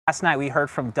Last night we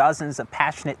heard from dozens of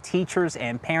passionate teachers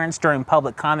and parents during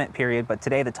public comment period, but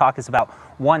today the talk is about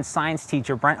one science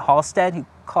teacher, Brent Halstead, who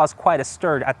caused quite a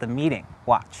stir at the meeting.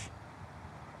 Watch.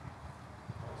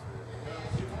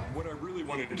 What I really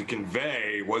wanted to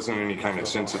convey wasn't any kind of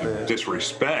sense of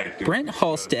disrespect. Brent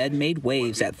Halstead made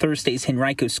waves at Thursday's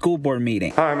Henrico School Board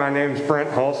meeting. Hi, my name's Brent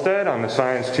Halstead. I'm a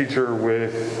science teacher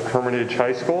with Hermitage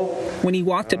High School. When he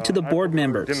walked up to the board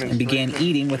members and began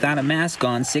eating without a mask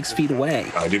on 6 feet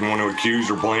away. I didn't want to accuse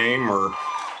or blame or,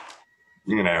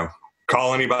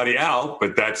 call anybody out,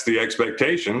 but that's the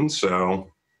expectation,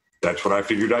 so that's what I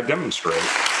figured I'd demonstrate.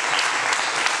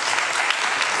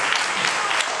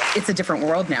 It's a different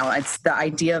world now. It's the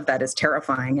idea of that is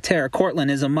terrifying. Tara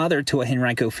Cortland is a mother to a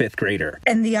Henrico fifth grader.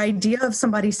 And the idea of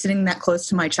somebody sitting that close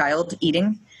to my child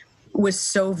eating was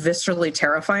so viscerally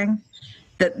terrifying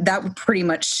that pretty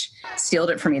much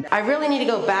sealed it for me. I really need to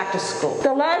go back to school.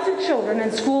 The lives of children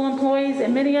and school employees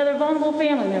and many other vulnerable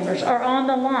family members are on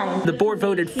the line. The board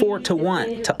voted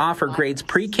 4-1 to offer grades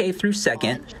pre-K through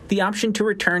second the option to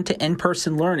return to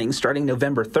in-person learning starting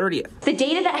November 30th. The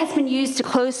data that has been used to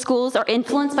close schools are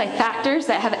influenced by factors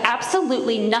that have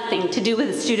absolutely nothing to do with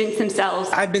the students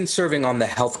themselves. I've been serving on the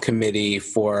health committee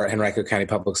for Henrico County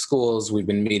Public Schools. We've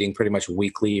been meeting pretty much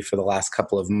weekly for the last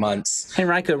couple of months.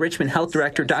 Henrico Richmond Health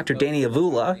Director Dr. Danny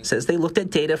Avula says they looked at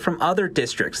data from other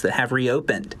districts that have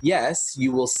reopened. Yes,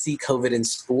 you will see COVID in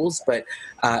schools, but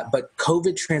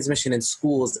COVID transmission in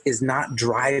schools is not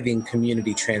driving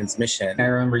community transmission. I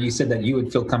remember you said that you would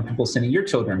feel comfortable sending your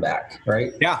children back,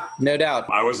 right? Yeah, no doubt.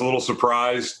 I was a little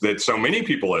surprised that so many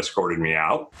people escorted me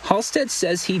out. Halstead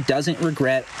says he doesn't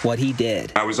regret what he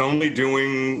did. I was only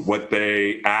doing what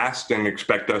they asked and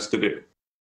expect us to do.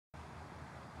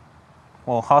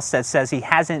 Well, Halstead says he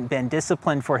hasn't been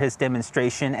disciplined for his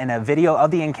demonstration, and a video of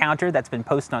the encounter that's been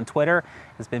posted on Twitter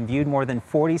has been viewed more than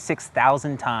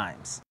 46,000 times.